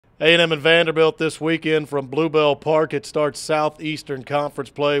A&M and Vanderbilt this weekend from Bluebell Park. It starts Southeastern Conference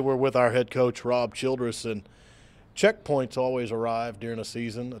play. We're with our head coach, Rob Childress. And checkpoints always arrive during a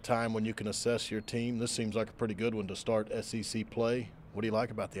season, a time when you can assess your team. This seems like a pretty good one to start SEC play. What do you like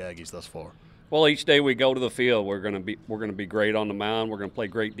about the Aggies thus far? Well, each day we go to the field, we're going to be great on the mound. We're going to play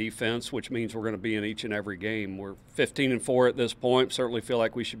great defense, which means we're going to be in each and every game. We're 15-4 at this point. Certainly feel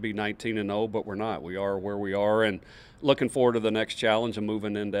like we should be 19-0, but we're not. We are where we are, and looking forward to the next challenge and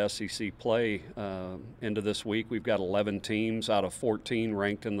moving into SEC play into this week. We've got 11 teams out of 14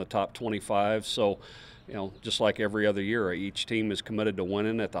 ranked in the top 25. So, just like every other year, each team is committed to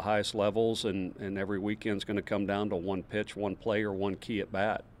winning at the highest levels, and every weekend's going to come down to one pitch, one play, or one key at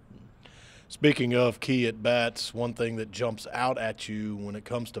bat. Speaking of key at bats, one thing that jumps out at you when it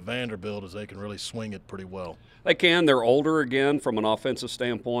comes to Vanderbilt is they can really swing it pretty well. They can. They're older again from an offensive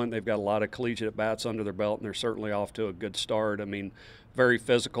standpoint. They've got a lot of collegiate at bats under their belt, and they're certainly off to a good start. I mean, very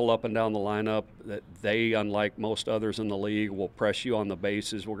physical up and down the lineup. That they, unlike most others in the league, will press you on the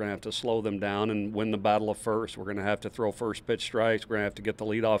bases. We're going to have to slow them down and win the battle of first. We're going to have to throw first pitch strikes. We're going to have to get the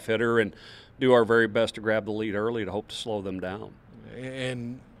leadoff hitter and do our very best to grab the lead early to hope to slow them down.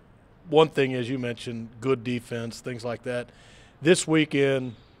 And one thing, as you mentioned, good defense, things like that. This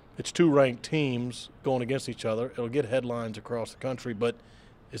weekend, it's two ranked teams going against each other. It'll get headlines across the country, but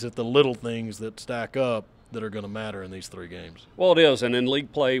is it the little things that stack up that are going to matter in these three games? Well, it is, and in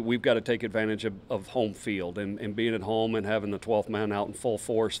league play, we've got to take advantage of home field and being at home and having the 12th man out in full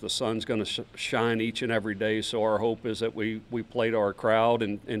force. The sun's going to shine each and every day, so our hope is that we play to our crowd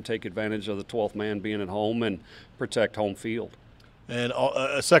and take advantage of the 12th man being at home and protect home field. And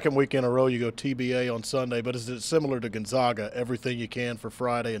a second week in a row, you go TBA on Sunday. But is it similar to Gonzaga, everything you can for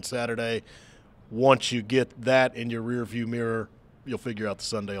Friday and Saturday? Once you get that in your rearview mirror, you'll figure out the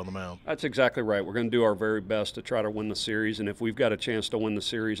Sunday on the mound. That's exactly right. We're going to do our very best to try to win the series. And if we've got a chance to win the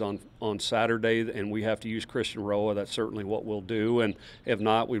series on Saturday and we have to use Christian Roa, that's certainly what we'll do. And if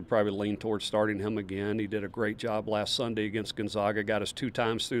not, we'd probably lean towards starting him again. He did a great job last Sunday against Gonzaga, got us 2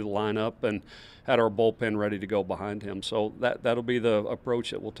 times through the lineup, and had our bullpen ready to go behind him. So that'll be the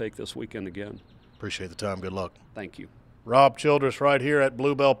approach that we'll take this weekend again. Appreciate the time. Good luck. Thank you. Rob Childress right here at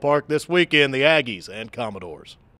Bluebell Park this weekend, the Aggies and Commodores.